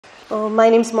Oh, my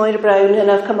name's Moira Brown, and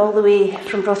I've come all the way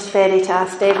from Ferry to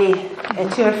ask Devi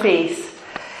to her face.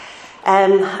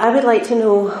 I would like to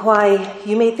know why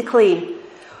you made the claim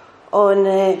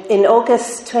in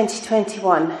August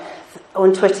 2021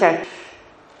 on Twitter.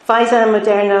 Pfizer and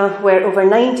Moderna were over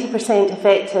 90%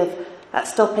 effective at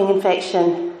stopping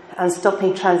infection and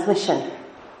stopping transmission.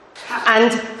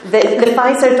 And the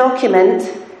Pfizer document,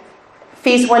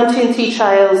 phase 1, 2 and 3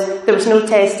 trials, there was no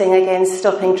testing against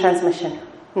stopping transmission.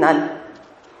 None.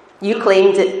 You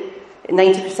claimed it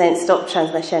 90% stop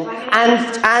transmission.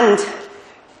 And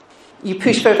you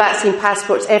pushed for vaccine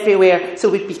passports everywhere so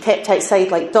we'd be kept outside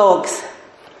like dogs.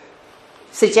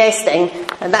 Suggesting,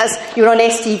 and you're on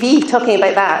STV talking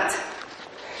about that.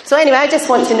 So anyway, I just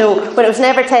want to know, when it was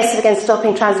never tested against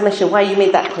stopping transmission, why you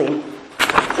made that claim.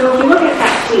 So if you look at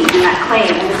that tweet and that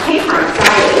claim and the paper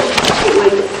cited, it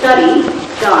was a study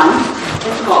done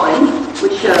in Scotland,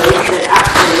 which shows that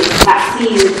actually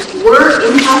vaccines were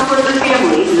in households or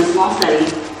families in a small study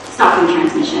stopping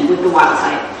transmission with the wild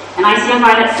type. And I stand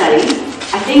by that study.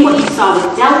 I think what you saw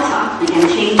with Delta, again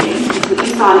changing, is what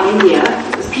you saw in India,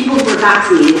 was people who were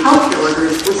vaccinated, healthcare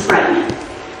workers, were spreading it.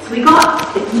 So we got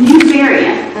a new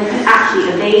variant that could actually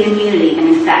evade immunity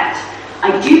and infect.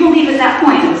 I do believe at that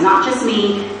point, it was not just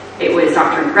me, it was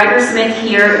Dr. Gregor Smith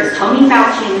here, it was Tony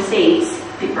Fauci in the States.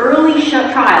 The early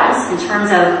trials, in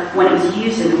terms of when it was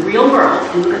used in the real world,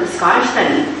 and look at the Scottish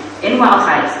study in wild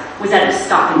types, was that it was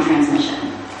stopping transmission.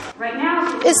 Right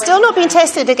now, it's still not being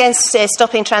tested against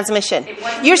stopping transmission.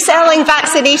 You're selling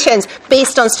vaccinations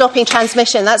based on stopping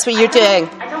transmission. That's what you're doing.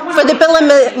 For the Bill and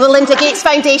Melinda Gates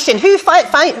Foundation. Who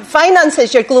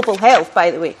finances your global health, by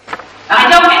the way? I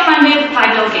don't get funded by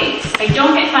Bill Gates. I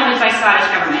don't get funded by Scottish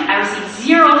government. I receive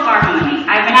zero pharma money.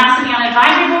 I've been asked to be on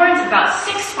advisory boards of about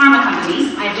 6 pharma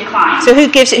companies. I have declined. So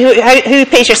who pays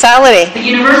your salary? The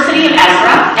University of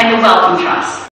Edinburgh and the Wellcome Trust.